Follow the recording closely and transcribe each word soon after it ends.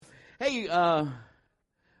Hey,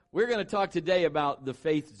 we're going to talk today about the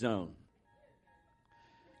faith zone.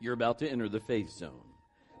 You're about to enter the faith zone.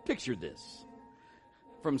 Picture this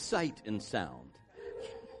from sight and sound.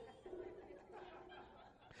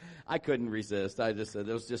 I couldn't resist. I just said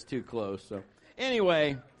it was just too close. So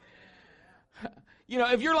anyway,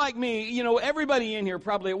 if you're like me, everybody in here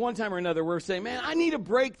probably at one time or another, we're saying, man, I need a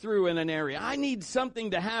breakthrough in an area. I need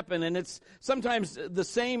something to happen. And it's sometimes the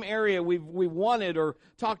same area we wanted or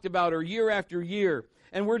talked about or year after year.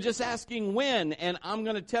 And we're just asking when. And I'm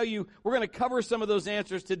going to tell you, we're going to cover some of those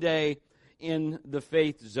answers today in the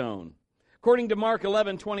faith zone. According to Mark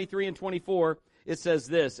 11:23 and 24, it says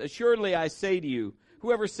this, "Assuredly I say to you,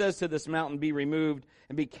 whoever says to this mountain, be removed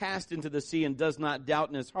and be cast into the sea, and does not doubt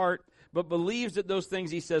in his heart, but believes that those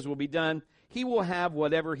things he says will be done, he will have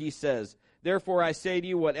whatever he says. Therefore I say to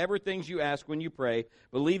you, whatever things you ask when you pray,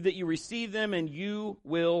 believe that you receive them and you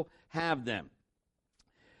will have them."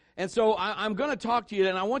 And so I'm going to talk to you,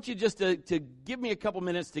 and I want you just to give me a couple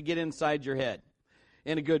minutes to get inside your head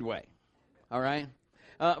in a good way. All right?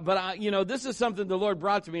 But this is something the Lord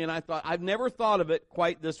brought to me, and I thought, I've never thought of it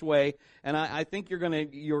quite this way, and I think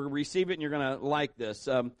you'll receive it and you're going to like this.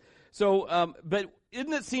 But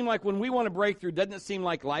doesn't it seem like when we want to break through, doesn't it seem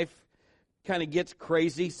like life kind of gets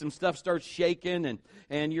crazy? Some stuff starts shaking,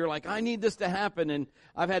 and you're like, I need this to happen. And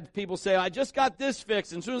I've had people say, I just got this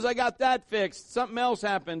fixed, and as soon as I got that fixed, something else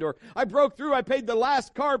happened. Or I broke through, I paid the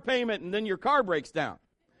last car payment, and then your car breaks down.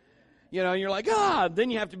 And you're like,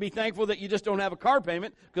 then you have to be thankful that you just don't have a car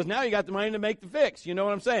payment, because now you got the money to make the fix. You know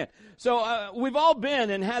what I'm saying? So we've all been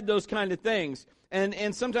and had those kind of things.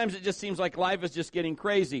 And sometimes it just seems like life is just getting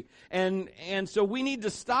crazy. And so we need to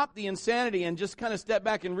stop the insanity and just kind of step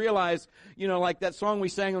back and realize, like that song we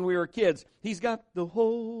sang when we were kids, He's got the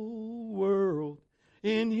whole world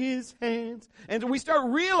in His hands. And we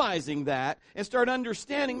start realizing that and start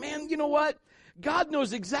understanding, man, you know what? God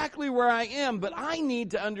knows exactly where I am, but I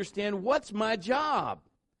need to understand what's my job.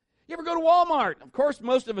 You ever go to Walmart? Of course,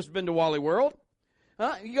 most of us have been to Wally World.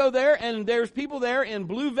 You go there, and there's people there in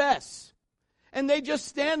blue vests. And they just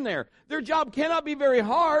stand there. Their job cannot be very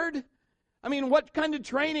hard. I mean, what kind of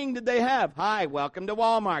training did they have? Hi, welcome to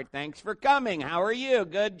Walmart. Thanks for coming. How are you?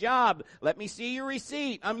 Good job. Let me see your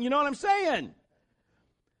receipt. You know what I'm saying?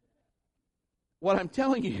 What I'm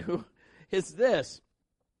telling you is this.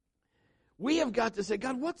 We have got to say,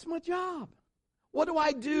 God, what's my job? What do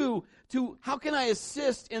I do how can I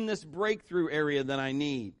assist in this breakthrough area that I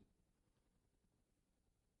need?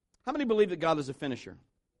 How many believe that God is a finisher?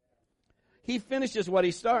 He finishes what He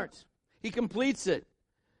starts. He completes it.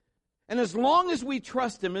 And as long as we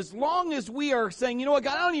trust Him, as long as we are saying, you know what,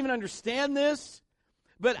 God, I don't even understand this,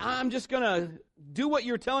 but I'm just going to do what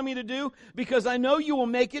you're telling me to do because I know you will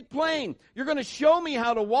make it plain. You're going to show me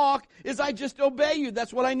how to walk as I just obey you.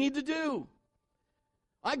 That's what I need to do.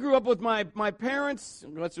 I grew up with my parents.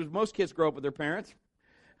 Most kids grow up with their parents.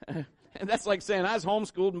 And that's like saying I was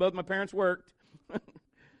homeschooled and both my parents worked.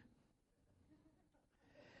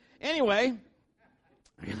 Anyway,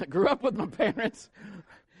 I grew up with my parents,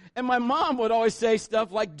 and my mom would always say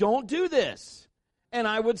stuff like, don't do this. And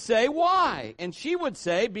I would say, why? And she would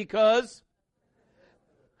say, because,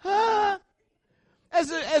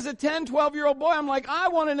 as a 10, 12-year-old boy, I'm like, I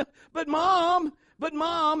want to know, but mom,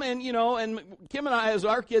 and and Kim and I, as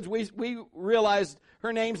our kids, we realized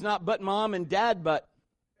her name's not but mom and dad, but.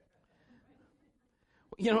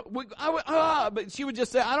 But she would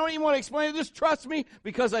just say, I don't even want to explain it, just trust me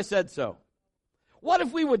because I said so. What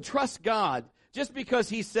if we would trust God just because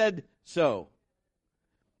He said so?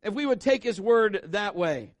 If we would take His word that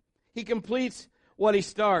way. He completes what He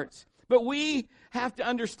starts. But we have to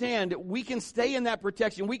understand that we can stay in that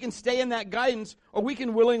protection, we can stay in that guidance, or we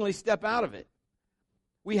can willingly step out of it.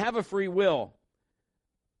 We have a free will.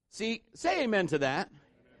 See, say amen to that.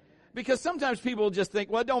 Because sometimes people just think,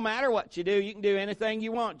 well, it don't matter what you do. You can do anything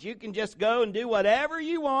you want. You can just go and do whatever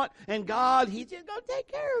you want. And God, He's just going to take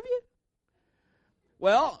care of you.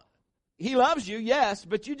 Well, He loves you, yes,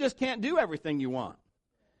 but you just can't do everything you want.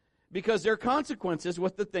 Because there are consequences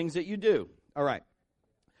with the things that you do. All right.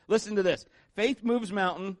 Listen to this. Faith moves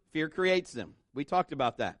mountain. Fear creates them. We talked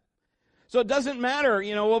about that. So it doesn't matter,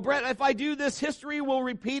 well, Brett, if I do this, history will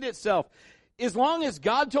repeat itself. As long as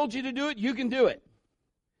God told you to do it, you can do it.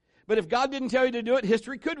 But if God didn't tell you to do it,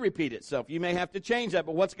 history could repeat itself. You may have to change that,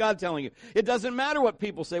 but what's God telling you? It doesn't matter what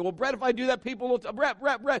people say. Well, Brett, if I do that, people will, Brett,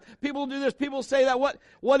 people will do this, people will say that.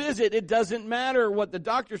 What is it? It doesn't matter what the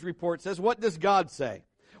doctor's report says. What does God say?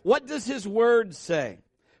 What does His word say?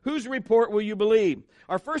 Whose report will you believe?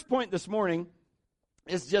 Our first point this morning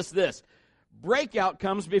is just this. Breakout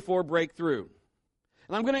comes before breakthrough.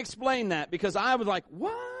 And I'm going to explain that because I was like,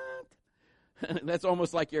 what? That's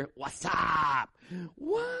almost like you're, what's up?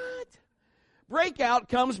 What? Breakout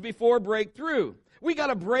comes before breakthrough. We got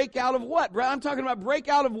to break out of what? I'm talking about break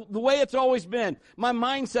out of the way it's always been. My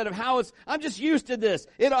mindset of how I'm just used to this.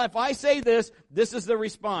 If I say this, this is the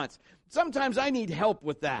response. Sometimes I need help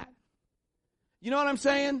with that. You know what I'm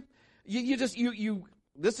saying?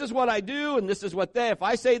 This is what I do, and this is what if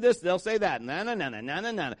I say this, they'll say that. Na, na, na, na, na,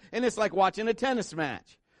 na, na. And it's like watching a tennis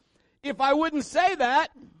match. If I wouldn't say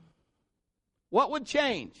that, what would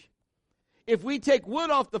change? If we take wood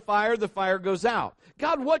off the fire goes out.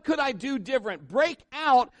 God, what could I do different? Break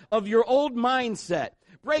out of your old mindset.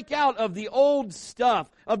 Break out of the old stuff,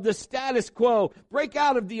 of the status quo. Break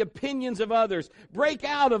out of the opinions of others. Break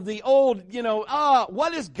out of the old,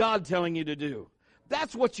 what is God telling you to do?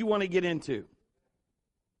 That's what you want to get into.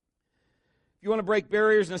 If you want to break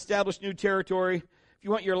barriers and establish new territory, if you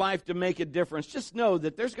want your life to make a difference, just know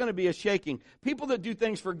that there's going to be a shaking. People that do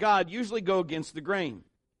things for God usually go against the grain.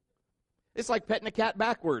 It's like petting a cat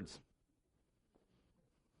backwards.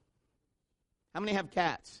 How many have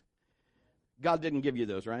cats? God didn't give you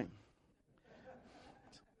those, right?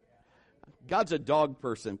 God's a dog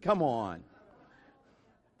person. Come on.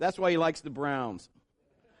 That's why he likes the Browns.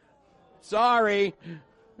 Sorry.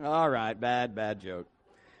 All right, bad joke.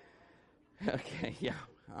 Okay, yeah,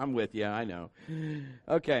 I'm with you, I know.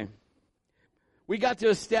 Okay. We got to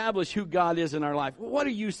establish who God is in our life. What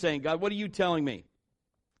are you saying, God? What are you telling me?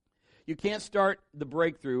 You can't start the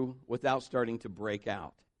breakthrough without starting to break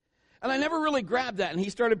out. And I never really grabbed that, and he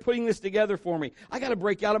started putting this together for me. I got to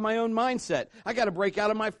break out of my own mindset. I got to break out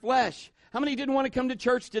of my flesh. How many didn't want to come to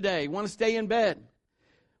church today, want to stay in bed?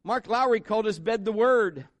 Mark Lowry called his bed the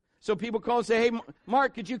Word. So people call and say, hey,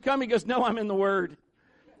 Mark, could you come? He goes, no, I'm in the Word.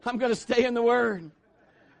 I'm going to stay in the Word.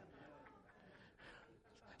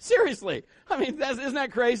 Seriously. I mean, isn't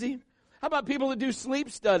that crazy? How about people that do sleep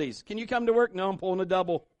studies? Can you come to work? No, I'm pulling a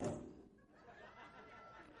double.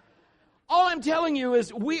 All I'm telling you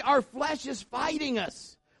is our flesh is fighting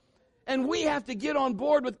us. And we have to get on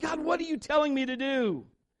board with, God, what are you telling me to do?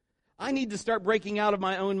 I need to start breaking out of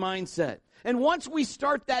my own mindset. And once we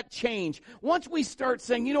start that change, once we start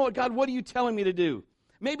saying, you know what, God, what are you telling me to do?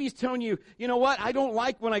 Maybe he's telling you, you know what, I don't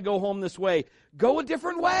like when I go home this way. Go a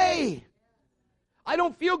different way. I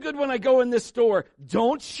don't feel good when I go in this store.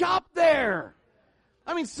 Don't shop there.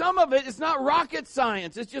 I mean, some of it's not rocket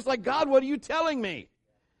science. It's just like, God, what are you telling me?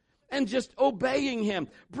 And just obeying him.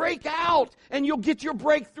 Break out, and you'll get your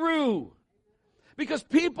breakthrough. Because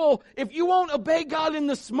people, if you won't obey God in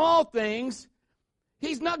the small things,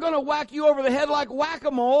 he's not going to whack you over the head like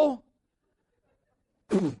whack-a-mole.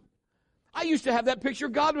 I used to have that picture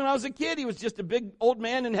of God when I was a kid. He was just a big old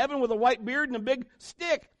man in heaven with a white beard and a big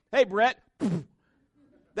stick. Hey, Brett,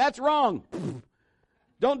 that's wrong.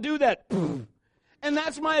 Don't do that. And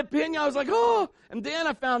that's my opinion. I was like, oh. And then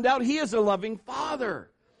I found out he is a loving Father.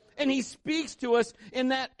 And he speaks to us in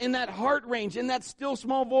that heart range, in that still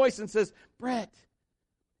small voice, and says, Brett.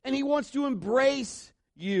 And he wants to embrace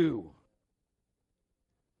you.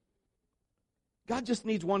 God just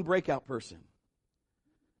needs one breakout person.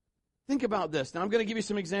 Think about this. Now, I'm going to give you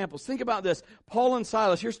some examples. Think about this. Paul and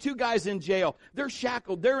Silas. Here's two guys in jail. They're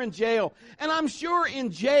shackled. They're in jail. And I'm sure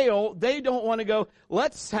in jail, they don't want to go,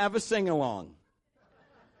 let's have a sing-along.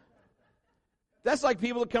 That's like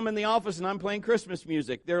people that come in the office and I'm playing Christmas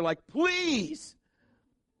music. They're like, please,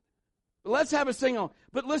 let's have a sing-along.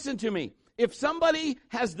 But listen to me. If somebody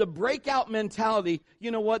has the breakout mentality, you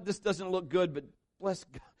know what, this doesn't look good, but bless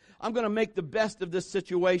God, I'm going to make the best of this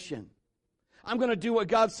situation. I'm going to do what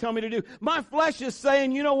God's telling me to do. My flesh is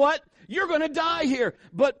saying, you know what? You're going to die here.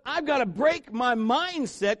 But I've got to break my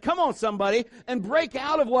mindset, come on somebody, and break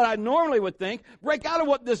out of what I normally would think. Break out of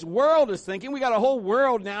what this world is thinking. We got a whole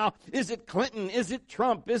world now. Is it Clinton? Is it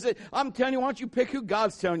Trump? I'm telling you, why don't you pick who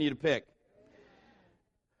God's telling you to pick?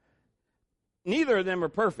 Neither of them are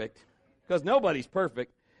perfect, because nobody's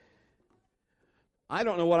perfect. I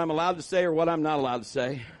don't know what I'm allowed to say or what I'm not allowed to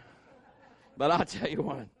say. But I'll tell you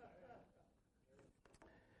what.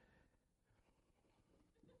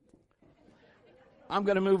 I'm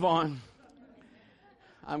going to move on.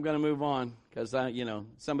 I'm going to move on because,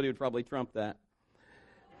 somebody would probably trump that.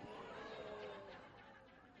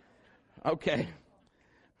 Okay.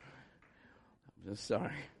 I'm just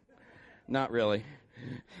sorry. Not really.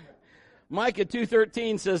 Micah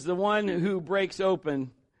 2:13 says, the one who breaks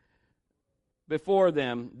open before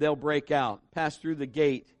them, they'll break out, pass through the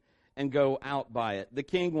gate, and go out by it. The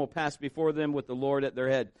king will pass before them with the Lord at their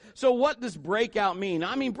head. So what does breakout mean?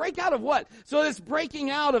 I mean, breakout of what? So it's breaking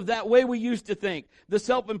out of that way we used to think, the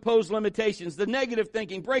self-imposed limitations, the negative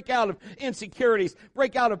thinking, break out of insecurities,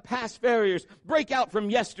 break out of past failures, break out from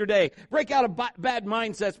yesterday, break out of bad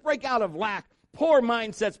mindsets, break out of lack, poor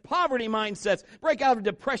mindsets, poverty mindsets, break out of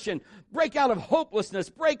depression, break out of hopelessness,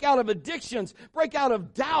 break out of addictions, break out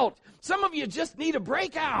of doubt. Some of you just need a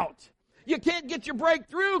breakout. You can't get your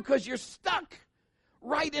breakthrough because you're stuck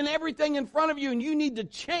right in everything in front of you, and you need to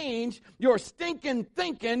change your stinking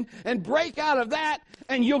thinking and break out of that,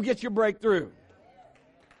 and you'll get your breakthrough.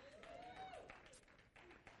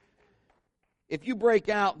 If you break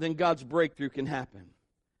out, then God's breakthrough can happen.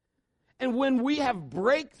 And when we have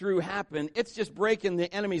breakthrough happen, it's just breaking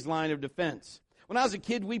the enemy's line of defense. When I was a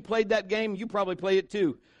kid, we played that game. You probably played it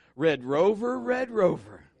too. Red Rover, Red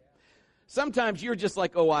Rover. Sometimes you're just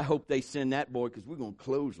like, oh, I hope they send that boy because we're going to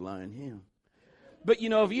clothesline him. But, you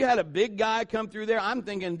know, if you had a big guy come through there, I'm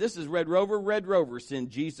thinking, this is Red Rover, send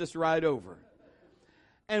Jesus right over.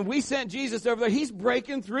 And we sent Jesus over there. He's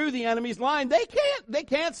breaking through the enemy's line. They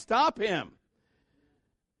can't stop him.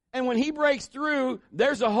 And when he breaks through,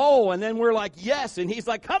 there's a hole. And then we're like, yes. And he's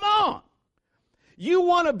like, come on. You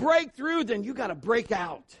want to break through, then you got to break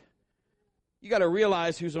out. You got to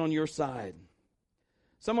realize who's on your side.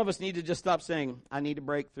 Some of us need to just stop saying, I need a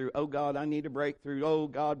breakthrough. Oh, God, I need a breakthrough. Oh,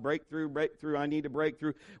 God, breakthrough. I need a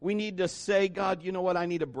breakthrough. We need to say, God, you know what? I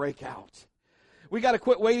need a breakout. We got to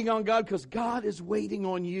quit waiting on God because God is waiting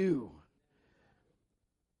on you.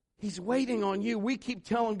 He's waiting on you. We keep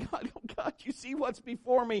telling God, oh, God, you see what's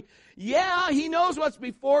before me. Yeah, He knows what's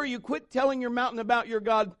before you. Quit telling your mountain about your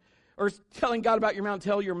God, or telling God about your mountain.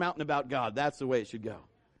 Tell your mountain about God. That's the way it should go.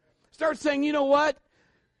 Start saying, you know what?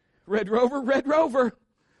 Red Rover.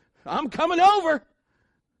 I'm coming over.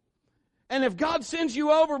 And if God sends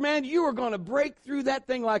you over, man, you are going to break through that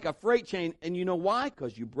thing like a freight train. And you know why?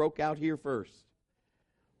 Because you broke out here first.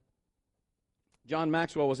 John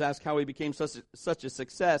Maxwell was asked how he became such a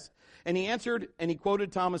success. And he answered, and he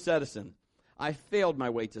quoted Thomas Edison, I failed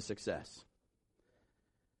my way to success.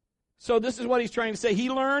 So this is what he's trying to say.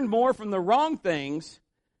 He learned more from the wrong things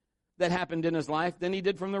that happened in his life than he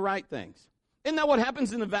did from the right things. Isn't that what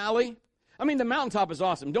happens in the valley? I mean, the mountaintop is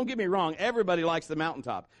awesome. Don't get me wrong. Everybody likes the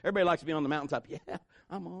mountaintop. Everybody likes to be on the mountaintop. Yeah,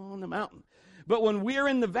 I'm on the mountain. But when we're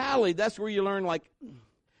in the valley, that's where you learn, like,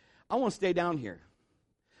 I want to stay down here.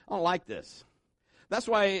 I don't like this. That's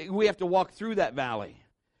why we have to walk through that valley.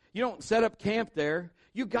 You don't set up camp there.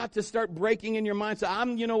 You got to start breaking in your mind. Say,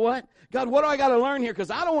 you know what? God, what do I got to learn here? Because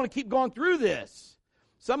I don't want to keep going through this.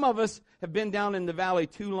 Some of us have been down in the valley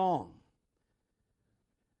too long.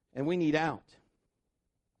 And we need out.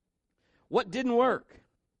 What didn't work?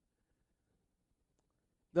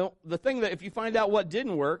 The thing that if you find out what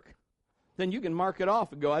didn't work, then you can mark it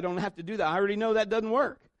off and go, I don't have to do that. I already know that doesn't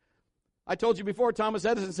work. I told you before, Thomas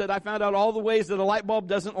Edison said, I found out all the ways that a light bulb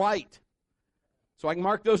doesn't light. So I can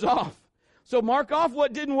mark those off. So mark off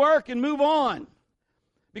what didn't work and move on.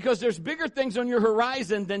 Because there's bigger things on your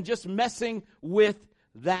horizon than just messing with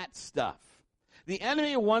that stuff. The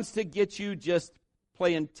enemy wants to get you just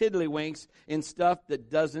playing tiddlywinks in stuff that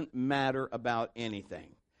doesn't matter about anything.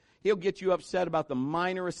 He'll get you upset about the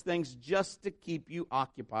minorest things just to keep you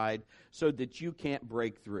occupied so that you can't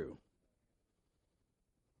break through.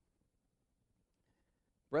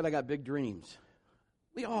 Brett, I got big dreams.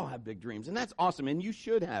 We all have big dreams, and that's awesome, and you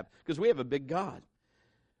should have, because we have a big God.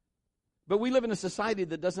 But we live in a society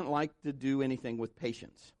that doesn't like to do anything with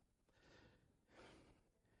patience.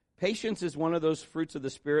 Patience is one of those fruits of the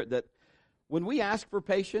Spirit that when we ask for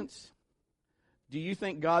patience, do you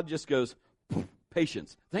think God just goes,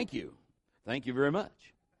 patience, thank you very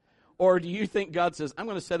much? Or do you think God says, I'm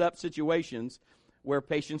going to set up situations where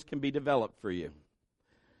patience can be developed for you?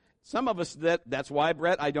 Some of us, that's why,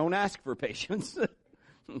 Brett, I don't ask for patience.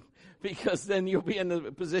 Because then you'll be in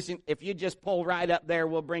the position, if you just pull right up there,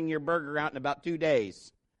 we'll bring your burger out in about 2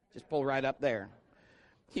 days. Just pull right up there.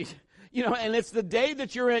 You know, and it's the day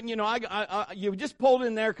that you're in, you know, you just pulled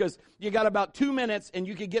in there because you got about 2 minutes and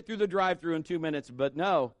you could get through the drive-thru in 2 minutes. But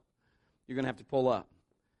no, you're going to have to pull up.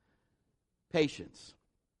 Patience.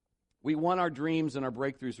 We want our dreams and our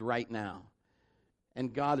breakthroughs right now.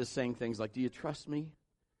 And God is saying things like, do you trust me?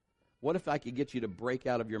 What if I could get you to break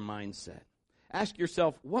out of your mindset? Ask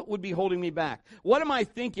yourself, what would be holding me back? What am I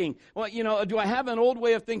thinking? Well, you know, do I have an old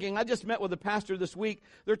way of thinking? I just met with a pastor this week.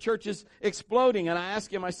 Their church is exploding. And I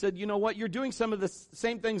asked him, I said, you know what? You're doing some of the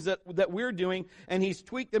same things that we're doing. And he's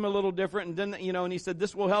tweaked them a little different. And then, you know, and he said,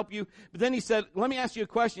 this will help you. But then he said, let me ask you a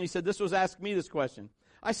question. He said, this was ask me this question.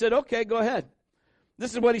 I said, okay, go ahead.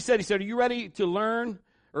 This is what he said. He said, are you ready to learn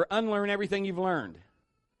or unlearn everything you've learned?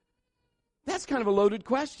 That's kind of a loaded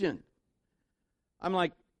question. I'm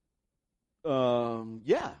like,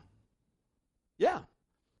 yeah.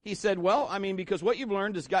 He said, well, I mean, because what you've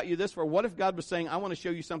learned has got you this far. What if God was saying, I want to show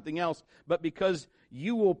you something else, but because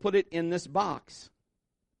you will put it in this box,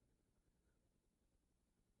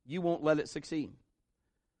 you won't let it succeed?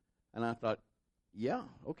 And I thought, yeah,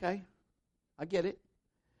 okay, I get it.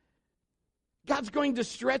 God's going to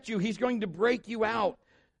stretch you. He's going to break you out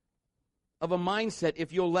of a mindset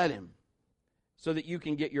if you'll let Him, so that you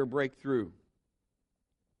can get your breakthrough.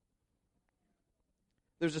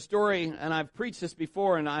 There's a story, and I've preached this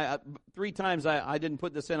before, and 3 times I didn't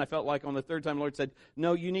put this in. I felt like on the 3rd time the Lord said,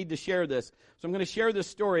 no, you need to share this. So I'm going to share this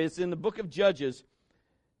story. It's in the book of Judges,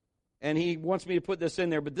 and He wants me to put this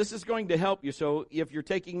in there. But this is going to help you. So if you're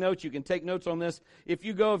taking notes, you can take notes on this. If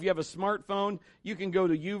you have a smartphone, you can go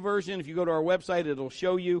to YouVersion. If you go to our website, it'll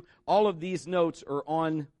show you. All of these notes are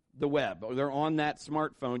on the web, or they're on that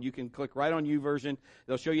smartphone. You can click right on YouVersion.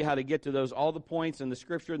 They'll show you how to get to those. All the points and the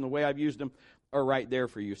scripture and the way I've used them are right there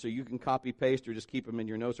for you. So you can copy, paste, or just keep them in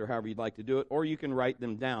your notes, or however you'd like to do it, or you can write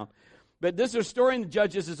them down. But this story in the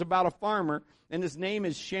Judges is about a farmer, and his name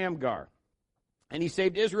is Shamgar. And he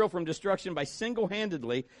saved Israel from destruction by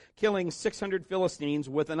single-handedly killing 600 Philistines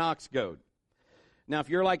with an ox goad. Now, if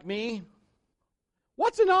you're like me,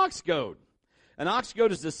 what's an ox goad? An ox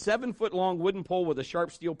goad is a 7-foot-long wooden pole with a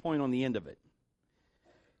sharp steel point on the end of it.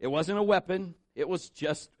 It wasn't a weapon. He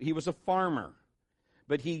was a farmer.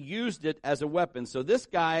 But he used it as a weapon. So this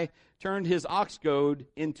guy turned his ox goad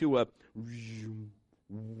into a...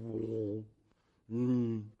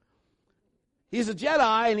 He's a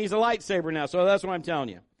Jedi, and he's a lightsaber now, so that's what I'm telling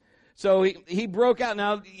you. So he broke out.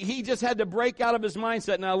 Now, he just had to break out of his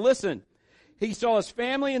mindset. Now, listen. He saw his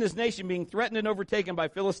family and his nation being threatened and overtaken by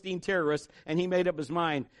Philistine terrorists, and he made up his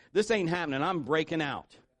mind, this ain't happening. I'm breaking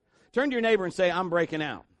out. Turn to your neighbor and say, I'm breaking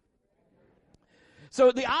out.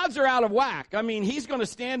 So the odds are out of whack. I mean, he's going to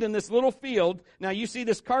stand in this little field. Now, you see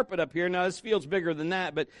this carpet up here. Now, this field's bigger than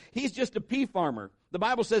that, but he's just a pea farmer. The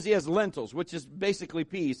Bible says he has lentils, which is basically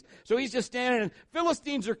peas. So he's just standing, and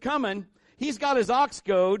Philistines are coming. He's got his ox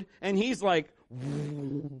goad, and he's like,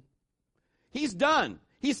 he's done.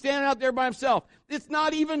 He's standing out there by himself. It's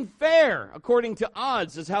not even fair, according to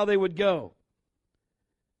odds, is how they would go.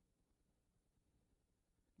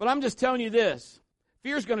 But I'm just telling you this.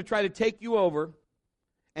 Fear's going to try to take you over,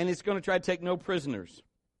 and it's going to try to take no prisoners,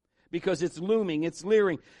 because it's looming, it's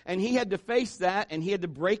leering. And he had to face that, and he had to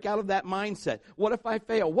break out of that mindset. What if I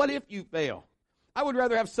fail? What if you fail? I would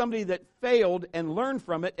rather have somebody that failed and learned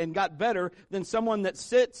from it and got better than someone that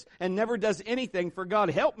sits and never does anything for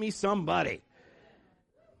God. Help me, somebody.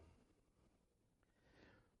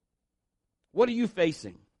 What are you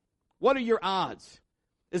facing? What are your odds?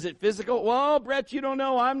 Is it physical? Well, Brett, you don't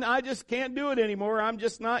know. I just can't do it anymore. I'm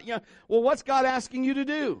just not young. Well, what's God asking you to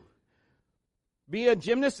do? Be a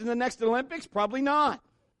gymnast in the next Olympics? Probably not.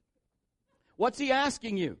 What's He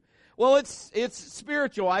asking you? Well, it's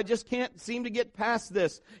spiritual. I just can't seem to get past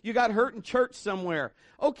this. You got hurt in church somewhere.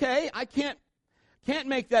 Okay, I can't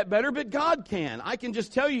make that better, but God can. I can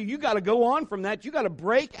just tell you got to go on from that. You got to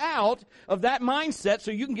break out of that mindset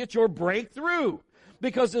so you can get your breakthrough.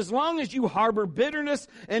 Because as long as you harbor bitterness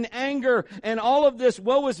and anger and all of this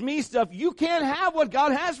woe is me stuff, you can't have what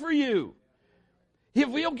God has for you. If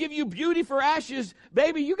we'll give you beauty for ashes,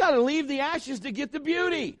 baby, you got to leave the ashes to get the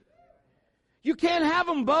beauty. You can't have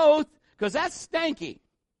them both, because that's stanky.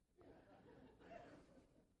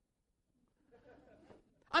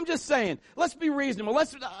 I'm just saying, let's be reasonable.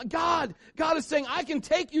 God is saying, I can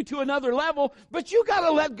take you to another level, but you got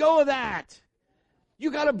to let go of that. You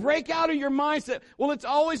got to break out of your mindset. Well, it's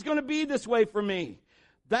always going to be this way for me.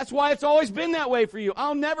 That's why it's always been that way for you.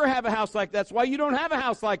 I'll never have a house like that. That's why you don't have a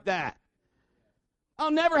house like that. I'll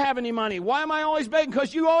never have any money. Why am I always begging?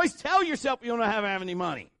 Because you always tell yourself you don't have any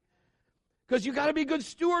money. Because you got to be a good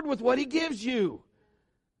steward with what He gives you.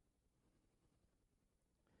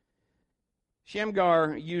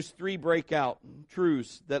 Shamgar used 3 breakout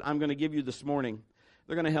truths that I'm going to give you this morning.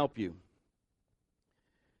 They're going to help you.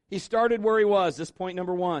 He started where he was. This point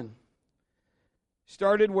number 1.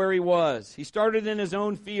 Started where he was. He started in his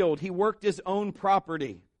own field. He worked his own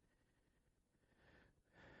property.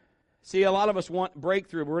 See, a lot of us want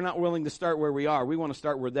breakthrough, but we're not willing to start where we are. We want to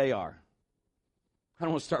start where they are. I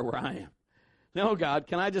don't want to start where I am. No, God,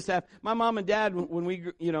 can I just have... My mom and dad, when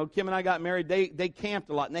Kim and I got married, they camped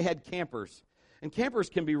a lot, and they had campers. And campers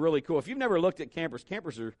can be really cool. If you've never looked at campers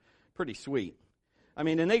are pretty sweet. I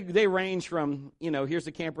mean, and they range from, here's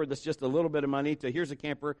a camper that's just a little bit of money to here's a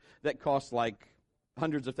camper that costs like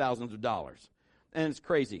hundreds of thousands of dollars. And it's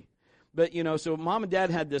crazy. But, so Mom and Dad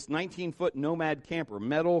had this 19-foot Nomad camper,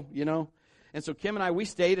 metal, And so Kim and I, we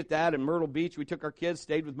stayed at that in Myrtle Beach. We took our kids,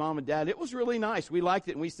 stayed with Mom and Dad. It was really nice. We liked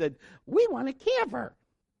it, and we said, we want a camper.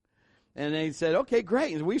 And they said, okay,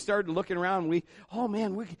 great. And we started looking around. And we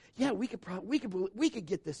could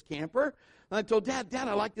get this camper. And I told Dad,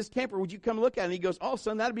 I like this camper. Would you come look at it? And he goes, oh,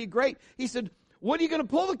 son, that'd be great. He said, what are you going to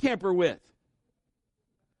pull the camper with?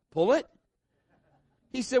 Pull it?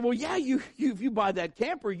 He said, well, yeah, if you buy that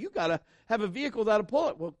camper, you got to have a vehicle that'll pull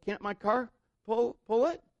it. Well, can't my car pull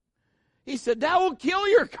it? He said, that will kill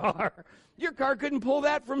your car. Your car couldn't pull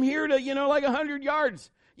that from here to, like 100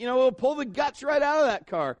 yards. It'll pull the guts right out of that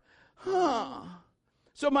car.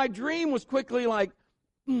 So my dream was quickly like,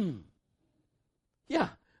 yeah,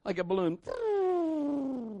 like a balloon.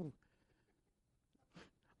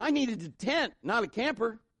 I needed a tent, not a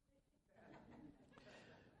camper.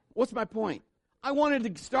 What's my point? I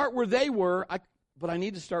wanted to start where they were, but I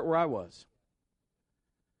need to start where I was.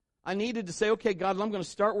 I needed to say, okay, God, I'm going to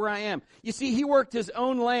start where I am. You see, he worked his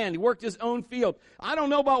own land. He worked his own field. I don't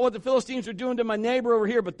know about what the Philistines are doing to my neighbor over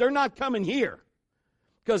here, but they're not coming here.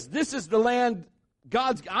 Because this is the land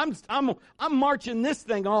I'm marching this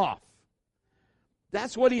thing off.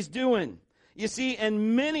 That's what he's doing. You see,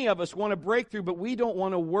 and many of us want a breakthrough, but we don't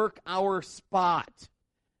want to work our spot.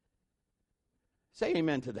 Say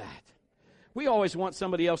amen to that. We always want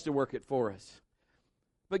somebody else to work it for us.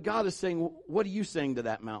 But God is saying, what are you saying to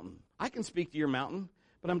that mountain? I can speak to your mountain,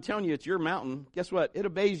 but I'm telling you, it's your mountain. Guess what? It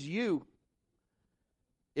obeys you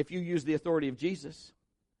if you use the authority of Jesus.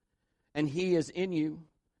 And he is in you.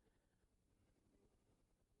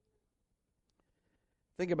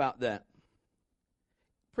 Think about that.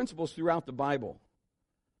 Principles throughout the Bible.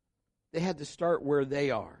 They had to start where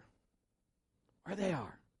they are. Where they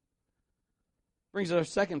are. Brings us our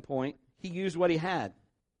second point. He used what he had.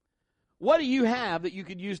 What do you have that you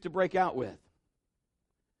could use to break out with?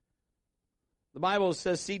 The Bible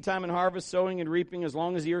says seed time and harvest, sowing and reaping as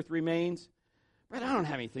long as the earth remains. Brett, I don't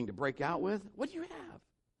have anything to break out with. What do you have?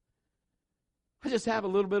 I just have a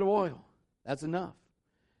little bit of oil. That's enough.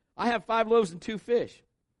 I have 5 loaves and 2 fish.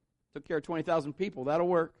 Took care of 20,000 people. That'll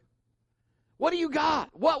work. What do you got?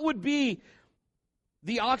 What would be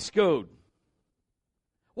the ox goad?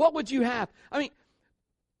 What would you have? I mean,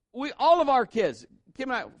 all of our kids, Kim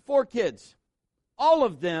and I, 4 kids, all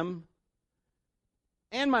of them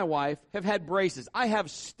and my wife have had braces. I have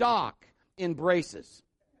stock in braces.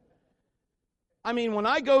 I mean, when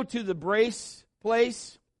I go to the brace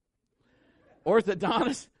place,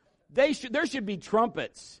 orthodontist, there should be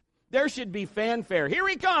trumpets. There should be fanfare. Here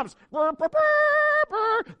he comes.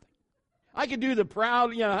 I could do the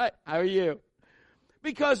proud, how are you?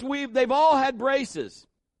 Because they've all had braces.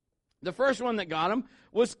 The first one that got them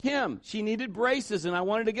was Kim. She needed braces, and I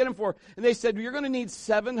wanted to get them for her. And they said, you're going to need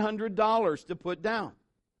 $700 to put down.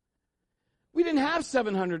 We didn't have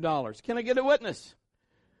 $700. Can I get a witness?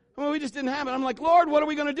 I mean, we just didn't have it. I'm like, Lord, what are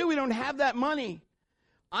we going to do? We don't have that money.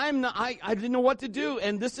 I didn't know what to do,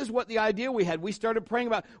 and this is what the idea we had. We started praying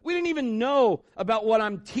about. We didn't even know about what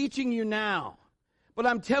I'm teaching you now. But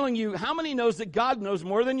I'm telling you, how many knows that God knows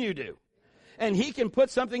more than you do? And he can put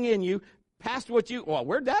something in you past what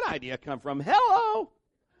where'd that idea come from? Hello!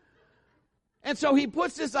 And so he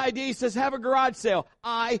puts this idea, he says, have a garage sale.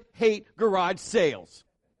 I hate garage sales.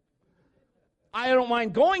 I don't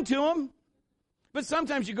mind going to them. But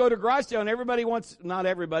sometimes you go to a garage sale and everybody wants, not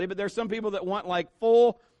everybody, but there's some people that want like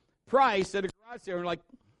full price at a garage sale. And like,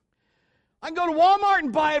 I can go to Walmart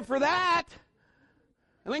and buy it for that.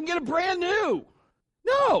 And I can get it brand new.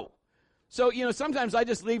 No. So, sometimes I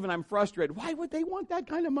just leave and I'm frustrated. Why would they want that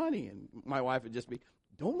kind of money? And my wife would just be,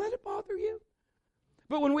 don't let it bother you.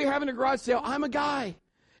 But when we're having a garage sale, I'm a guy.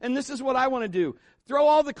 And this is what I want to do. Throw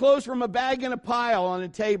all the clothes from a bag in a pile on a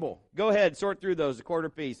table. Go ahead, sort through those, a quarter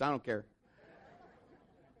piece. I don't care.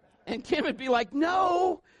 And Kim would be like,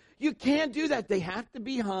 no, you can't do that. They have to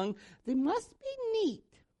be hung. They must be neat.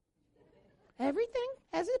 Everything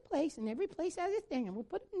has a place, and every place has a thing, and we'll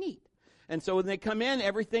put it neat. And so when they come in,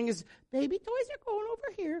 everything is, baby toys are going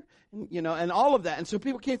over here, and, and all of that. And so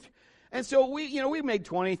people can't, and so we made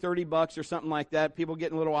 $20, $30 or something like that, people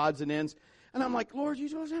getting little odds and ends. And I'm like, Lord, you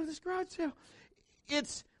don't have this garage sale.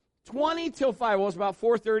 It's 20 till 5. Well, it's about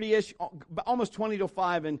 4:30-ish, almost 20 till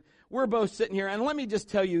 5, and we're both sitting here. And let me just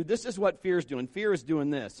tell you, this is what fear is doing. Fear is doing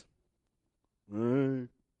this. Fear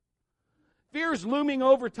is looming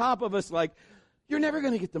over top of us like, you're never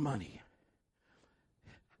going to get the money.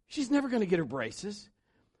 She's never going to get her braces.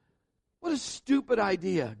 What a stupid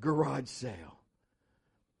idea, garage sale.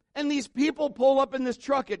 And these people pull up in this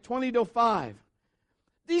truck at 20 till 5.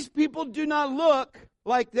 These people do not look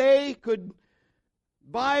like they could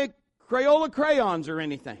buy Crayola crayons or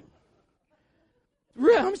anything.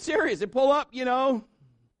 Real, I'm serious. They pull up,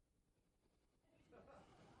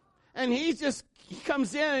 and he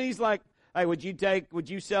comes in and he's like, hey, would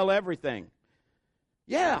you sell everything?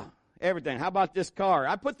 Yeah, everything. How about this car?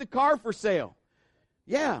 I put the car for sale.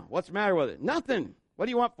 Yeah, what's the matter with it? Nothing. What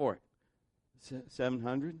do you want for it?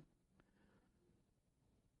 $700.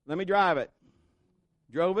 Let me drive it.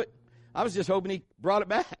 Drove it. I was just hoping he brought it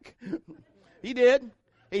back. He did.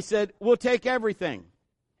 He said, we'll take everything.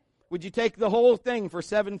 Would you take the whole thing for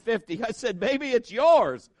 $750? I said, baby, it's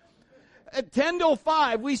yours. At 10 till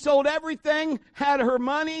 5, we sold everything, had her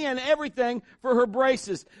money and everything for her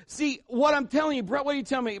braces. See, what I'm telling you, Brett, what are you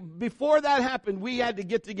telling me? Before that happened, we had to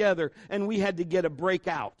get together and we had to get a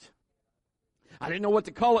breakout. I didn't know what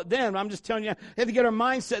to call it then. I'm just telling you, I had to get our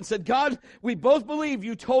mindset and said, God, we both believe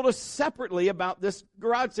you told us separately about this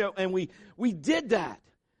garage sale, and we did that.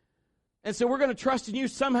 And so we're going to trust in you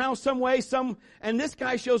somehow, some way, and this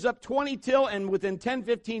guy shows up 20 till, and within 10,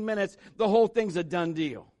 15 minutes, the whole thing's a done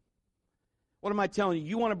deal. What am I telling you?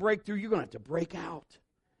 You want to break through, you're going to have to break out.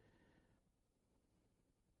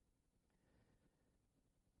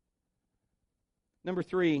 Number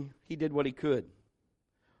 3, he did what he could.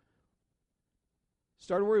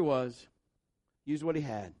 Started where he was, used what he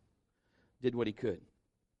had, did what he could.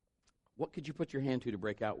 What could you put your hand to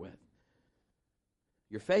break out with?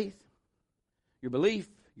 Your faith, your belief,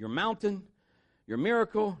 your mountain, your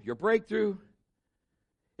miracle, your breakthrough.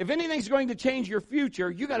 If anything's going to change your future,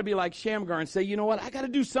 you got to be like Shamgar and say, you know what, I got to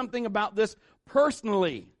do something about this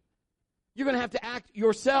personally. You're going to have to act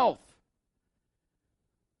yourself.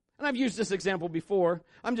 And I've used this example before.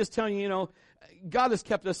 I'm just telling you, God has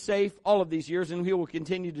kept us safe all of these years, and He will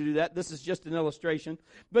continue to do that. This is just an illustration.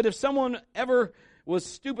 But if someone ever was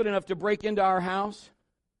stupid enough to break into our house,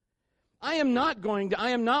 I am not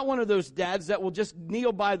one of those dads that will just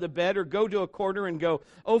kneel by the bed or go to a corner and go,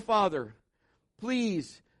 oh, Father,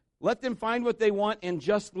 please, let them find what they want and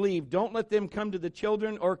just leave. Don't let them come to the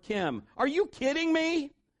children or Kim. Are you kidding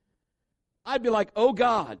me? I'd be like, oh,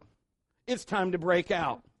 God, it's time to break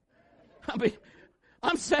out.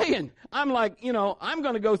 I'm saying, I'm like, I'm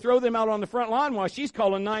going to go throw them out on the front lawn while she's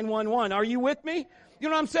calling 911. Are you with me? You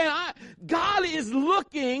know what I'm saying? God is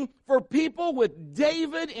looking for people with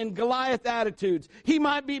David and Goliath attitudes. He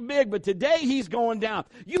might be big, but today he's going down.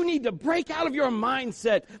 You need to break out of your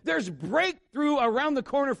mindset. There's breakthrough around the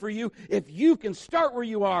corner for you if you can start where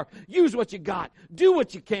you are. Use what you got. Do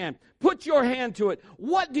what you can. Put your hand to it.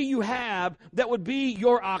 What do you have that would be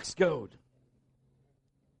your ox goad?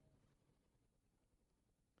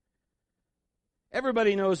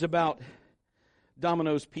 Everybody knows about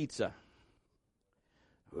Domino's Pizza.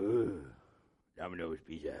 Ooh, Domino's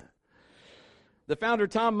Pizza. The founder,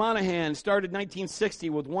 Tom Monahan, started in 1960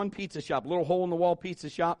 with one pizza shop, a little hole-in-the-wall pizza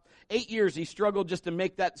shop. 8 years he struggled just to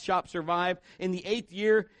make that shop survive. In the 8th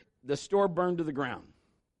year, the store burned to the ground.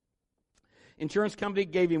 Insurance company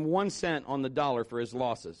gave him 1 cent on the dollar for his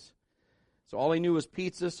losses. So all he knew was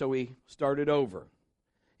pizza, so he started over.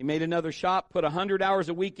 He made another shop, put 100 hours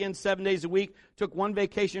a week in, 7 days a week, took 1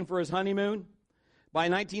 vacation for his honeymoon. By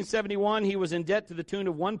 1971, he was in debt to the tune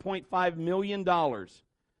of $1.5 million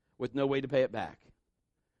with no way to pay it back.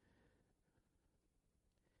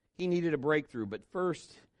 He needed a breakthrough, but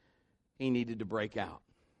first, he needed to break out.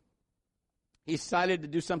 He decided to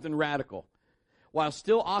do something radical. While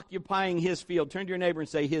still occupying his field, turn to your neighbor and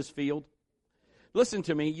say, his field. Listen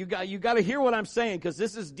to me. You got to hear what I'm saying, because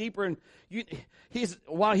this is deeper. And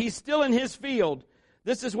while he's still in his field,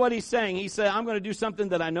 this is what he's saying. He said, I'm going to do something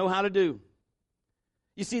that I know how to do.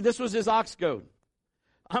 You see, this was his ox goad.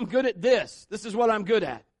 I'm good at this. This is what I'm good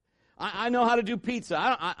at. I know how to do pizza.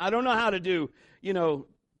 I don't know how to do,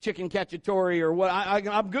 chicken cacciatore or what.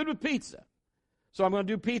 I'm good with pizza. So I'm going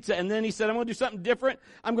to do pizza. And then he said, I'm going to do something different.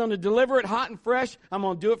 I'm going to deliver it hot and fresh. I'm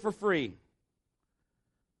going to do it for free.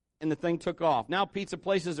 And the thing took off. Now pizza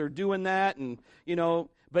places are doing that, and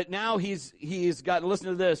but now he's got, listen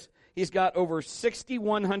to this, he's got over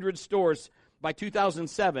 6,100 stores by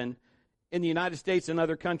 2007 in the United States and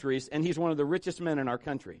other countries, and he's one of the richest men in our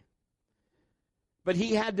country. But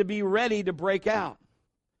he had to be ready to break out.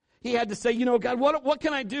 He had to say, God, what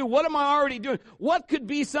can I do? What am I already doing? What could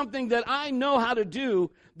be something that I know how to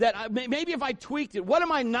do that maybe if I tweaked it, what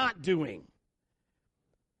am I not doing?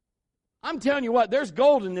 I'm telling you what, there's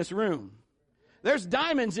gold in this room. There's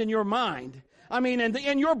diamonds in your mind.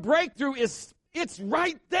 And your breakthrough it's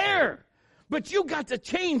right there. But you got to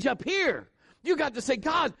change up here. You got to say,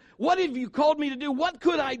 God, what have you called me to do? What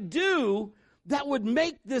could I do that would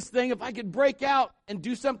make this thing, if I could break out and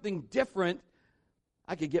do something different,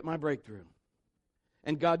 I could get my breakthrough.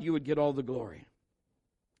 And God, you would get all the glory.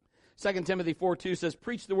 2 Timothy 4:2 says,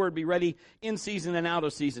 preach the word, be ready in season and out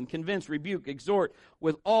of season. Convince, rebuke, exhort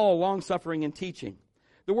with all longsuffering and teaching.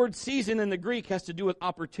 The word season in the Greek has to do with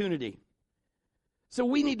opportunity. So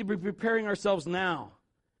we need to be preparing ourselves now.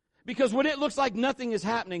 Because when it looks like nothing is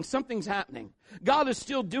happening, something's happening. God is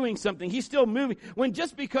still doing something. He's still moving. When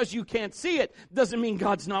just because you can't see it doesn't mean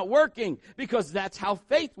God's not working, because that's how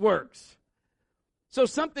faith works. So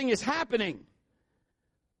something is happening.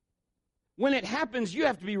 When it happens, you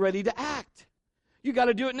have to be ready to act. You got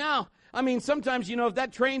to do it now. I mean, sometimes, if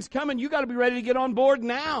that train's coming, you got to be ready to get on board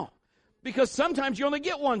now. Because sometimes you only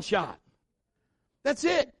get one shot. That's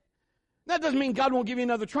it. That doesn't mean God won't give you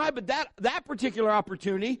another try, but that particular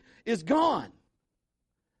opportunity is gone.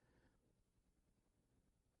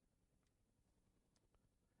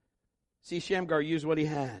 See, Shamgar used what he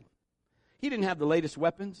had. He didn't have the latest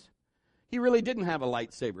weapons. He really didn't have a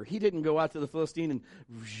lightsaber. He didn't go out to the Philistine and,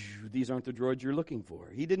 these aren't the droids you're looking for.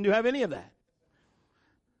 He didn't have any of that.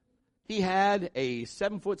 He had a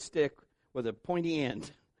 7-foot stick with a pointy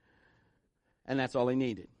end. And that's all he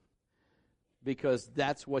needed. Because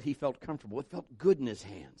that's what he felt comfortable. It felt good in his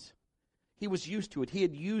hands. He was used to it. He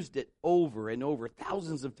had used it over and over,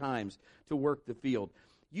 thousands of times, to work the field.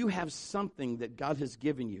 You have something that God has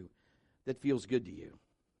given you that feels good to you.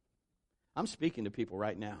 I'm speaking to people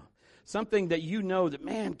right now. Something that you know that,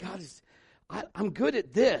 man, God is, I'm good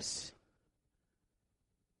at this.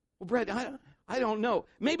 Well, Brett, I don't know.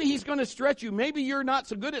 Maybe he's going to stretch you. Maybe you're not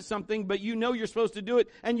so good at something, but you know you're supposed to do it,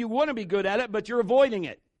 and you want to be good at it, but you're avoiding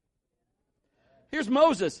it. Here's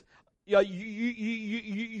Moses. You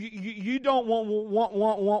don't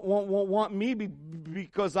want me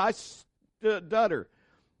because I stutter.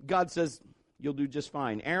 God says, you'll do just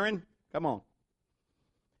fine. Aaron, come on.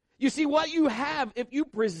 You see, what you have, if you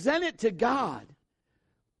present it to God,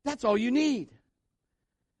 that's all you need.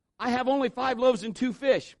 I have only 5 loaves and 2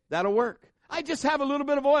 fish. That'll work. I just have a little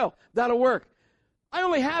bit of oil. That'll work. I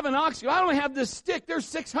only have an ox yoke. I only have this stick. There's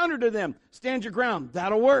 600 of them. Stand your ground.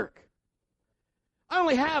 That'll work. I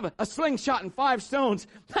only have a slingshot and 5 stones.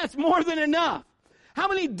 That's more than enough. How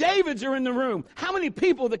many Davids are in the room? How many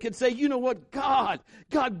people that could say, you know what, God,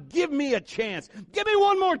 give me a chance. Give me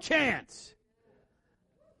one more chance.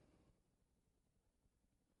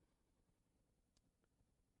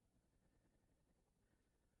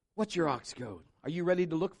 What's your ox goad? Are you ready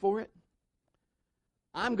to look for it?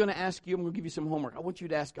 I'm going to ask you, I'm going to give you some homework. I want you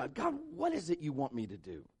to ask God, what is it you want me to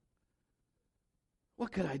do?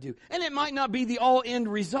 What could I do? And it might not be the all-end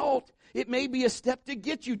result. It may be a step to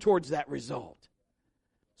get you towards that result.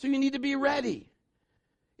 So you need to be ready.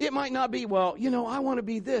 It might not be, I want to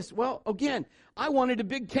be this. Well, again, I wanted a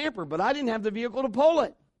big camper, but I didn't have the vehicle to pull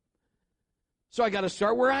it. So I got to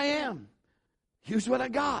start where I am. Use what I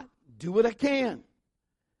got. Do what I can.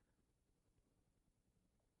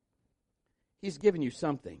 He's given you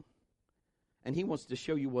something, and he wants to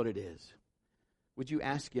show you what it is. Would you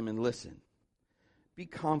ask him and listen? Be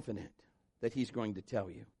confident that he's going to tell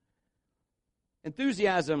you.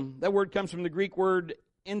 Enthusiasm, that word comes from the Greek word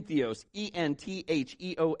entheos,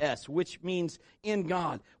 E-N-T-H-E-O-S, which means in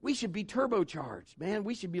God. We should be turbocharged, man.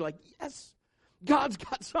 We should be like, yes, God's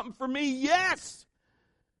got something for me, yes.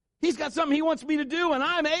 He's got something he wants me to do, and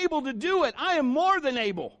I'm able to do it. I am more than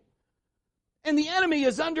able. And the enemy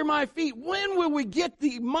is under my feet. When will we get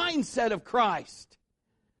the mindset of Christ?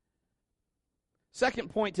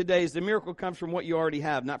 Second point today is the miracle comes from what you already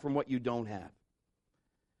have, not from what you don't have.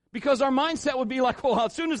 Because our mindset would be like, well,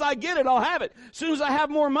 as soon as I get it, I'll have it. As soon as I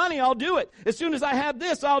have more money, I'll do it. As soon as I have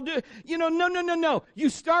this, I'll do it. No. You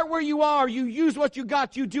start where you are. You use what you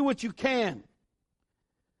got. You do what you can.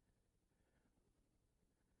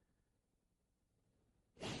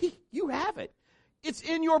 You have it. It's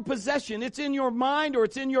in your possession. It's in your mind, or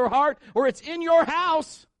it's in your heart, or it's in your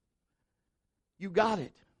house. You got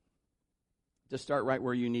it. Just start right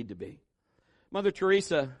where you need to be. Mother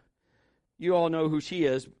Teresa, you all know who she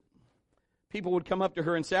is. People would come up to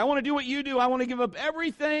her and say, I want to do what you do. I want to give up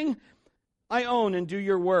everything I own and do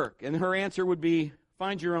your work. And her answer would be,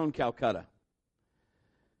 find your own Calcutta.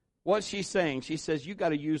 What's she saying? She says, you got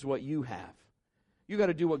to use what you have. You got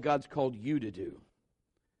to do what God's called you to do.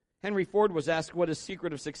 Henry Ford was asked what his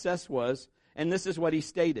secret of success was, and this is what he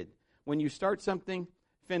stated. When you start something,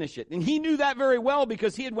 finish it. And he knew that very well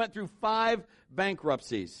because he had went through 5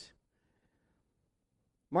 bankruptcies.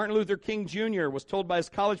 Martin Luther King Jr. was told by his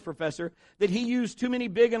college professor that he used too many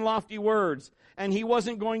big and lofty words, and he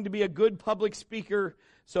wasn't going to be a good public speaker,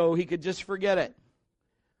 so he could just forget it.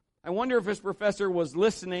 I wonder if his professor was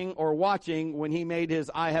listening or watching when he made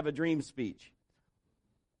his I Have a Dream speech.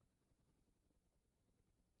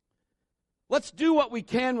 Let's do what we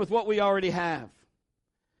can with what we already have.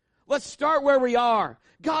 Let's start where we are.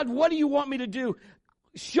 God, what do you want me to do?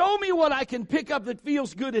 Show me what I can pick up that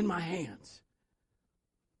feels good in my hands.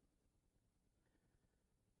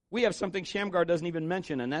 We have something Shamgar doesn't even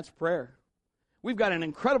mention, and that's prayer. We've got an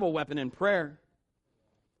incredible weapon in prayer.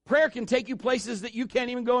 Prayer can take you places that you can't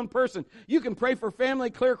even go in person. You can pray for family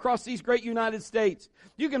clear across these great United States.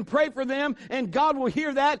 You can pray for them, and God will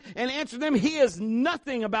hear that and answer them. He is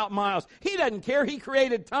nothing about miles. He doesn't care. He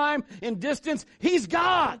created time and distance. He's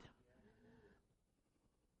God.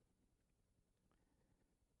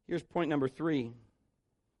 Here's point number 3.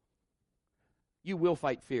 You will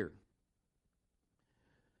fight fear.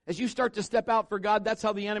 As you start to step out for God, that's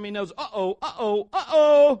how the enemy knows,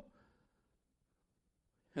 uh-oh.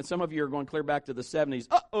 And some of you are going clear back to the 70s.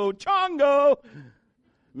 Uh-oh, Chongo.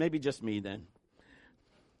 Maybe just me then.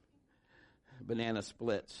 Banana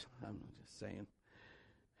splits. I'm just saying.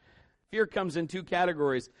 Fear comes in 2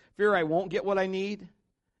 categories. Fear I won't get what I need,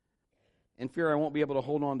 and fear I won't be able to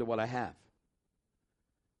hold on to what I have.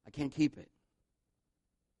 I can't keep it.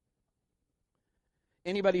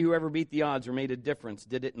 Anybody who ever beat the odds or made a difference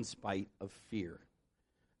did it in spite of fear.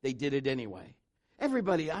 They did it anyway.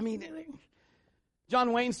 Everybody,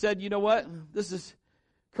 John Wayne said, you know what?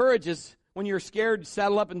 Courage is when you're scared,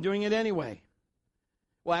 saddle up and doing it anyway.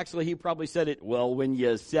 Well, actually, he probably said it, well, when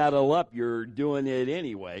you saddle up, you're doing it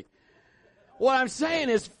anyway. What I'm saying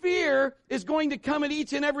is fear is going to come at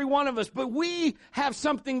each and every one of us, but we have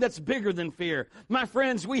something that's bigger than fear. My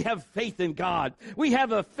friends, we have faith in God. We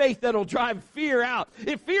have a faith that'll drive fear out.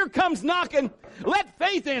 If fear comes knocking, let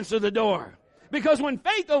faith answer the door. Because when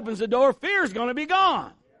faith opens the door, fear's going to be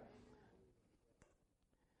gone.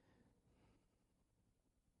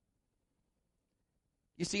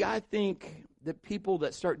 You see, I think that people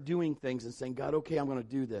that start doing things and saying, God, okay, I'm going to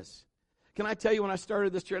do this. Can I tell you, when I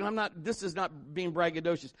started this church, this is not being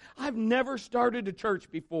braggadocious. I've never started a church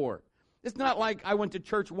before. It's not like I went to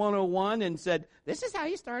Church 101 and said, this is how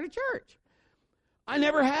you start a church. I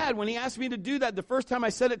never had. When he asked me to do that, the first time I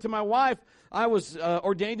said it to my wife, I was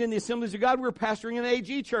ordained in the Assemblies of God. We were pastoring an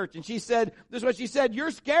AG church. And she said, this is what she said,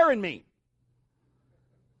 you're scaring me.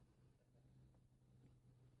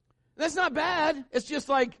 That's not bad. It's just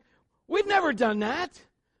like, we've never done that.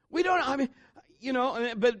 We don't,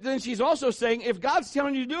 but then she's also saying, if God's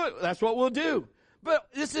telling you to do it, that's what we'll do. But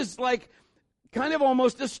this is like kind of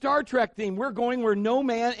almost a Star Trek theme. We're going where no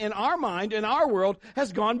man in our mind, in our world,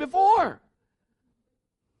 has gone before.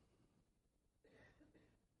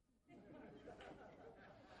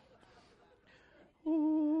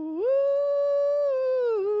 Ooh.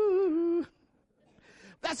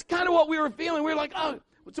 That's kind of what we were feeling. We were like, oh.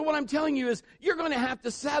 So what I'm telling you is, you're going to have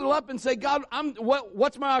to saddle up and say, God,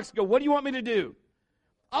 what's my ox go? What do you want me to do?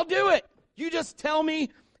 I'll do it. You just tell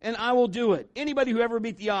me, and I will do it. Anybody who ever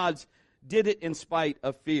beat the odds did it in spite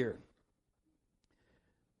of fear.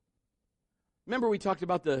 Remember we talked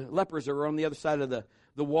about the lepers that were on the other side of the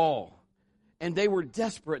wall. And they were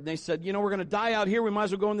desperate. And they said, we're going to die out here. We might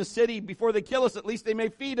as well go in the city. Before they kill us, at least they may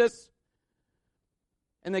feed us.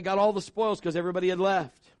 And they got all the spoils because everybody had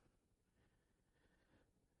left.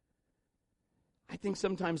 I think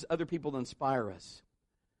sometimes other people inspire us.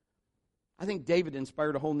 I think David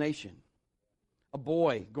inspired a whole nation. A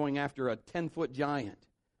boy going after a 10-foot giant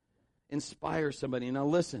inspires somebody. Now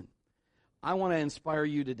listen, I want to inspire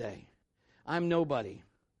you today. I'm nobody.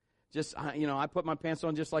 I put my pants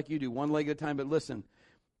on just like you do, one leg at a time. But listen,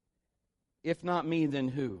 if not me, then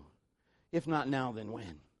who? If not now, then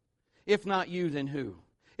when? If not you, then who?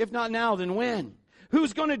 If not now, then when?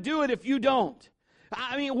 Who's going to do it if you don't?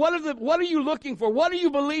 What are you looking for? What are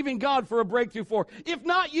you believing God for a breakthrough for? If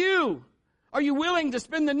not you, are you willing to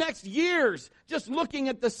spend the next years just looking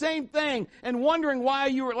at the same thing and wondering why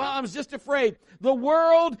I was just afraid? The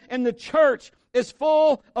world and the church is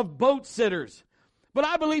full of boat sitters. But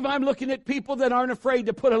I believe I'm looking at people that aren't afraid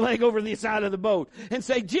to put a leg over the side of the boat and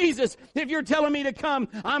say, Jesus, if you're telling me to come,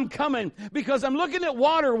 I'm coming. Because I'm looking at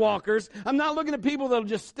water walkers. I'm not looking at people that will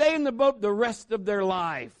just stay in the boat the rest of their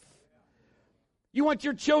life. You want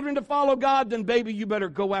your children to follow God? Then, baby, you better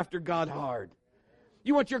go after God hard.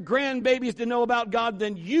 You want your grandbabies to know about God?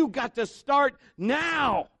 Then you got to start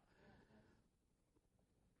now.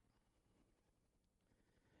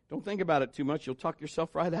 Don't think about it too much. You'll talk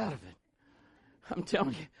yourself right out of it. I'm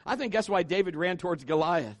telling you. I think that's why David ran towards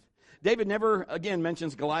Goliath. David never, again,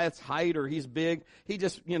 mentions Goliath's height or he's big. He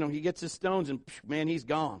just, he gets his stones and, man, he's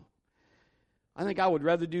gone. I think I would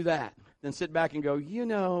rather do that than sit back and go,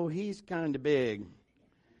 he's kind of big.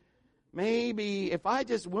 Maybe if I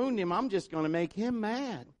just wound him, I'm just going to make him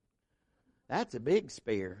mad. That's a big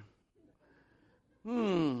spear.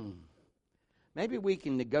 Maybe we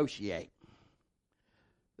can negotiate.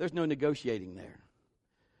 There's no negotiating there.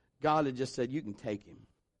 God had just said, you can take him.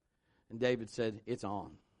 And David said, it's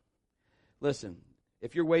on. Listen,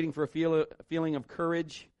 if you're waiting for a feeling of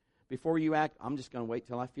courage before you act, I'm just going to wait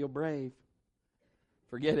till I feel brave.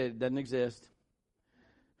 Forget it. It doesn't exist.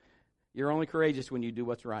 You're only courageous when you do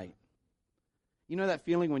what's right. You know that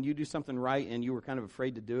feeling when you do something right and you were kind of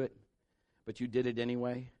afraid to do it, but you did it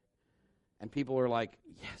anyway? And people are like,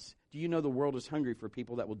 yes. Do you know the world is hungry for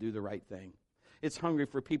people that will do the right thing? It's hungry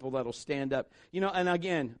for people that will stand up. You know, and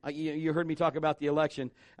again, you heard me talk about the election,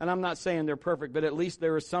 and I'm not saying they're perfect, but at least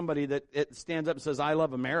there is somebody that stands up and says, I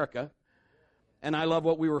love America, and I love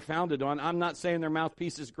what we were founded on. I'm not saying their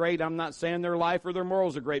mouthpiece is great. I'm not saying their life or their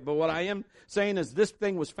morals are great, but what I am saying is this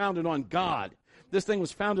thing was founded on God. This thing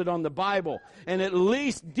was founded on the Bible. And at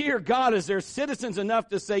least, dear God, is there citizens enough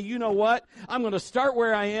to say, you know what? I'm going to start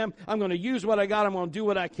where I am. I'm going to use what I got. I'm going to do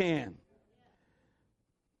what I can.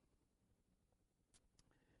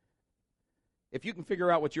 If you can figure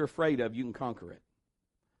out what you're afraid of, you can conquer it.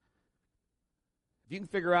 If you can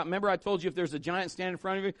figure out, remember I told you if there's a giant standing in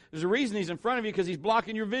front of you, there's a reason he's in front of you because he's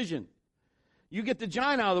blocking your vision. You get the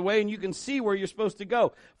giant out of the way and you can see where you're supposed to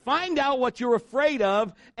go. Find out what you're afraid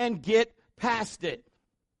of and get past it.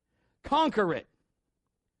 Conquer it.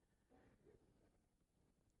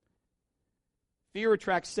 Fear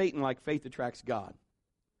attracts Satan like faith attracts God.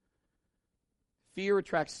 Fear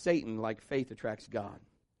attracts Satan like faith attracts God.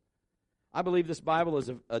 I believe this Bible is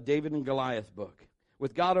a David and Goliath book.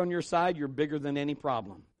 With God on your side, you're bigger than any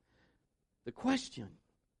problem. The question,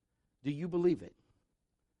 do you believe it?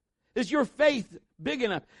 Is your faith big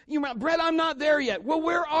enough? Brett, I'm not there yet. Well,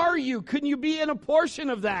 where are you? Couldn't you be in a portion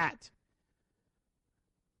of that?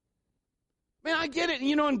 Man, I get it,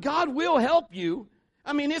 and God will help you.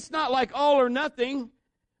 I mean, it's not like all or nothing.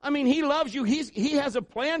 I mean, He loves you. He has a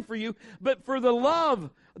plan for you. But for the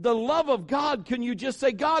love of God, can you just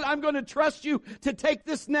say, God, I'm going to trust you to take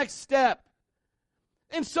this next step?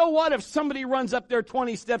 And so what if somebody runs up there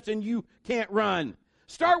 20 steps and you can't run?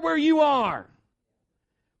 Start where you are.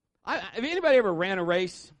 Have anybody ever ran a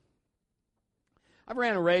race? I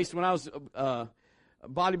ran a race when I was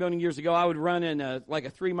bodybuilding years ago. I would run in a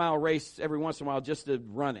 3-mile race every once in a while just to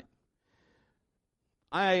run it.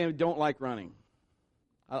 I don't like running.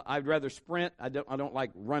 I'd rather sprint. I don't like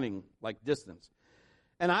running like distance.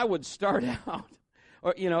 And I would start out,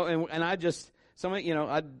 and I just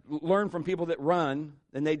I'd learn from people that run,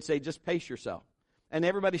 and they'd say just pace yourself. And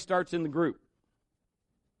everybody starts in the group,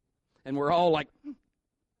 and we're all like,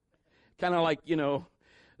 kind of like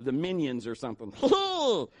the Minions or something.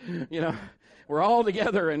 We're all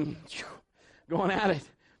together and going at it.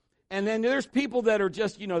 And then there's people that are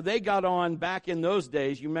just, they got on back in those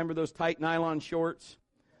days. You remember those tight nylon shorts?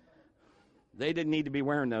 They didn't need to be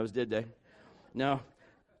wearing those, did they? No.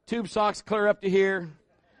 Tube socks clear up to here.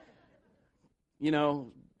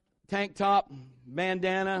 Tank top,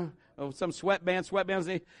 bandana, some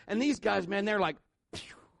sweatbands. And these guys, man, they're like,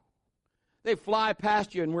 they fly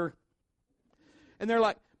past you and they're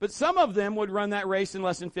like, but some of them would run that race in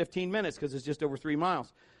less than 15 minutes because it's just over 3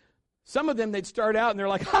 miles. Some of them, they'd start out and they're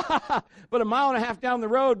like, ha, ha, ha, but a mile and a half down the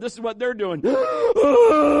road, this is what they're doing.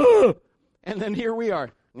 And then here we are.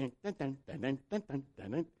 Quit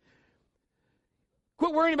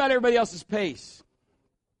worrying about everybody else's pace.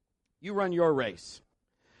 You run your race.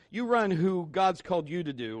 You run who God's called you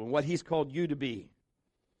to do and what He's called you to be.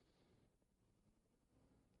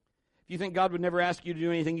 If you think God would never ask you to do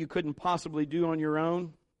anything you couldn't possibly do on your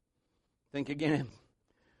own, think again.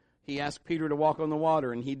 He asked Peter to walk on the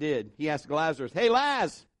water, and he did. He asked Lazarus, hey,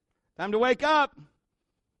 Laz, time to wake up.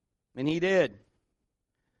 And he did.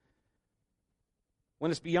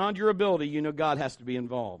 When it's beyond your ability, God has to be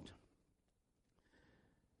involved.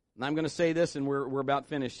 And I'm going to say this, and we're about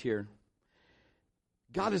finished here.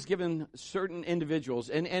 God has given certain individuals,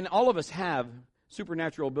 and all of us have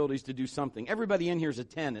supernatural abilities to do something. Everybody in here is a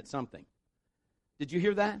 10 at something. Did you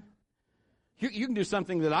hear that? You can do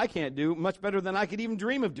something that I can't do much better than I could even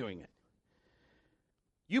dream of doing it.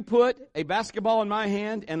 You put a basketball in my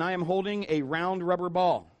hand, and I am holding a round rubber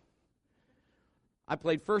ball. I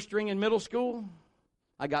played first string in middle school.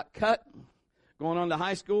 I got cut going on to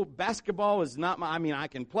high school. Basketball is not I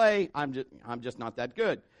can play. I'm just not that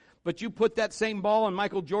good. But you put that same ball in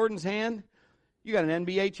Michael Jordan's hand, you got an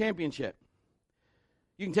NBA championship.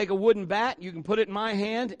 You can take a wooden bat, you can put it in my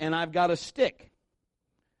hand, and I've got a stick.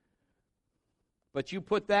 But you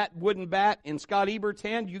put that wooden bat in Scott Ebert's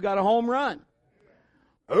hand, you got a home run.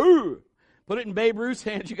 Ooh! Put it in Babe Ruth's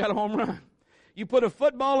hand, you got a home run. You put a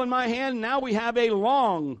football in my hand, now we have a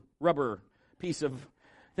long rubber piece of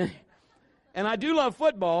thing. And I do love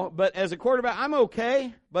football, but as a quarterback, I'm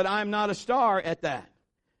okay, but I'm not a star at that.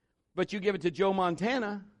 But you give it to Joe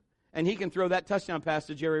Montana, and he can throw that touchdown pass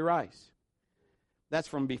to Jerry Rice. That's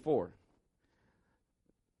from before.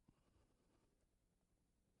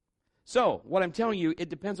 So, what I'm telling you, it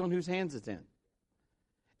depends on whose hands it's in.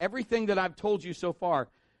 Everything that I've told you so far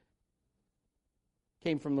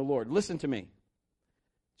came from the Lord. Listen to me.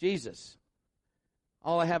 Jesus,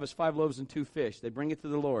 all I have is 5 loaves and 2 fish. They bring it to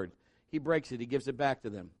the Lord. He breaks it. He gives it back to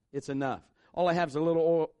them. It's enough. All I have is a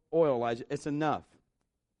little oil, Elijah. It's enough.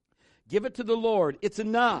 Give it to the Lord. It's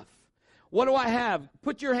enough. What do I have?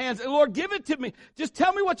 Put your hands, Lord, give it to me. Just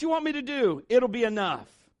tell me what you want me to do. It'll be enough.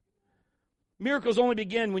 Miracles only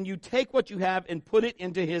begin when you take what you have and put it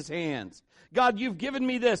into His hands. God, you've given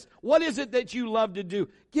me this. What is it that you love to do?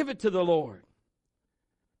 Give it to the Lord.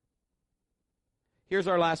 Here's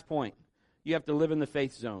our last point. You have to live in the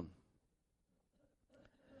faith zone.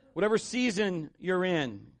 Whatever season you're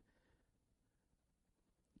in,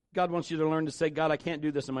 God wants you to learn to say, God, I can't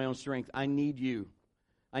do this in my own strength. I need you.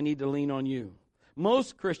 I need to lean on you.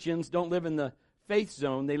 Most Christians don't live in the faith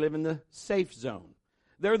zone. They live in the safe zone.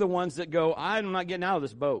 They're the ones that go, I'm not getting out of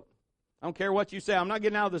this boat. I don't care what you say. I'm not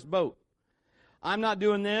getting out of this boat. I'm not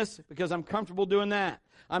doing this because I'm comfortable doing that.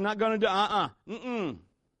 I'm not going to do,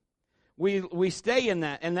 We stay in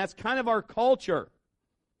that, and that's kind of our culture.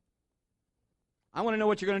 I want to know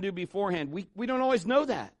what you're going to do beforehand. We don't always know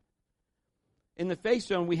that. In the faith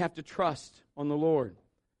zone, we have to trust on the Lord.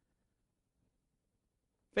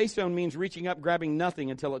 Faith zone means reaching up, grabbing nothing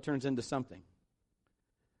until it turns into something.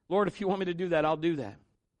 Lord, if you want me to do that, I'll do that.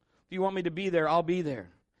 If you want me to be there, I'll be there.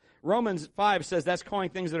 Romans 5 says that's calling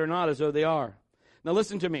things that are not as though they are. Now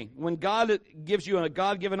listen to me. When God gives you a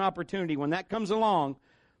God-given opportunity, when that comes along,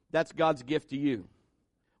 that's God's gift to you.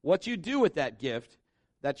 What you do with that gift,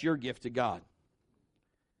 that's your gift to God.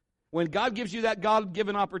 When God gives you that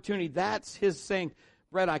God-given opportunity, that's His saying,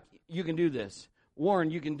 Brett, you can do this.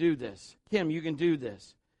 Warren, you can do this. Kim, you can do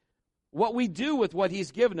this. What we do with what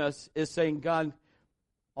He's given us is saying, God,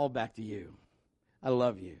 all back to you. I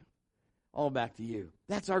love you. All back to you.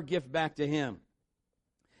 That's our gift back to Him.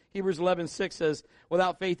 Hebrews 11:6 says,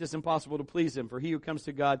 without faith it's impossible to please Him, for he who comes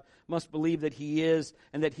to God must believe that He is,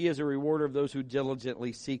 and that He is a rewarder of those who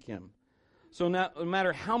diligently seek Him. So no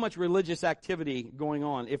matter how much religious activity going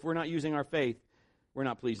on, if we're not using our faith, we're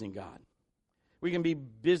not pleasing God. We can be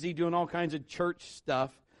busy doing all kinds of church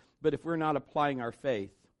stuff, but if we're not applying our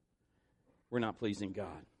faith, we're not pleasing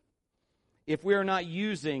God. If we are not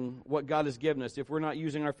using what God has given us, if we're not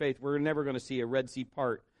using our faith, we're never going to see a Red Sea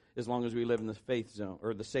part as long as we live in the faith zone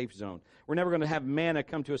or the safe zone. We're never going to have manna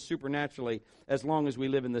come to us supernaturally as long as we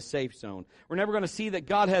live in the safe zone. We're never going to see that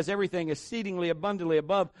God has everything exceedingly abundantly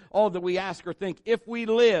above all that we ask or think if we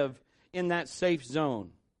live in that safe zone.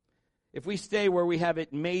 If we stay where we have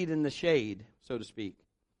it made in the shade, so to speak,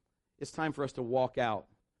 it's time for us to walk out.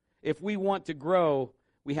 If we want to grow,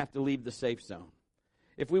 we have to leave the safe zone.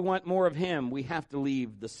 If we want more of Him, we have to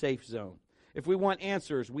leave the safe zone. If we want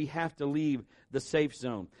answers, we have to leave the safe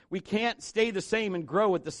zone. We can't stay the same and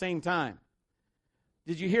grow at the same time.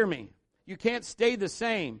 Did you hear me? You can't stay the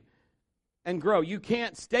same and grow. You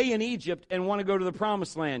can't stay in Egypt and want to go to the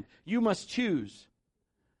promised land. You must choose.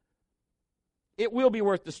 It will be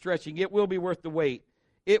worth the stretching. It will be worth the wait.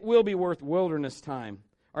 It will be worth wilderness time.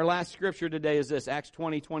 Our last scripture today is this, Acts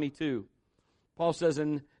 20:22. Paul says,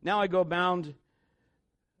 and now I go bound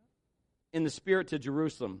in the Spirit to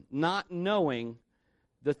Jerusalem, not knowing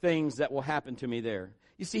the things that will happen to me there.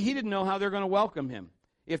 You see, he didn't know how they're going to welcome him.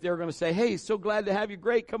 If they were going to say, hey, so glad to have you,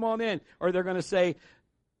 great, come on in. Or they're going to say,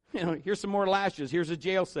 here's some more lashes, here's a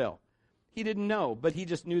jail cell. He didn't know, but he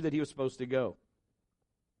just knew that he was supposed to go.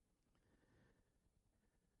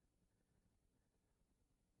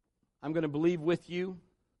 I'm going to believe with you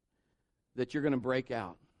that you're going to break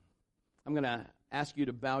out. I'm going to ask you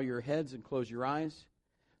to bow your heads and close your eyes.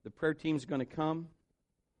 The prayer team's going to come.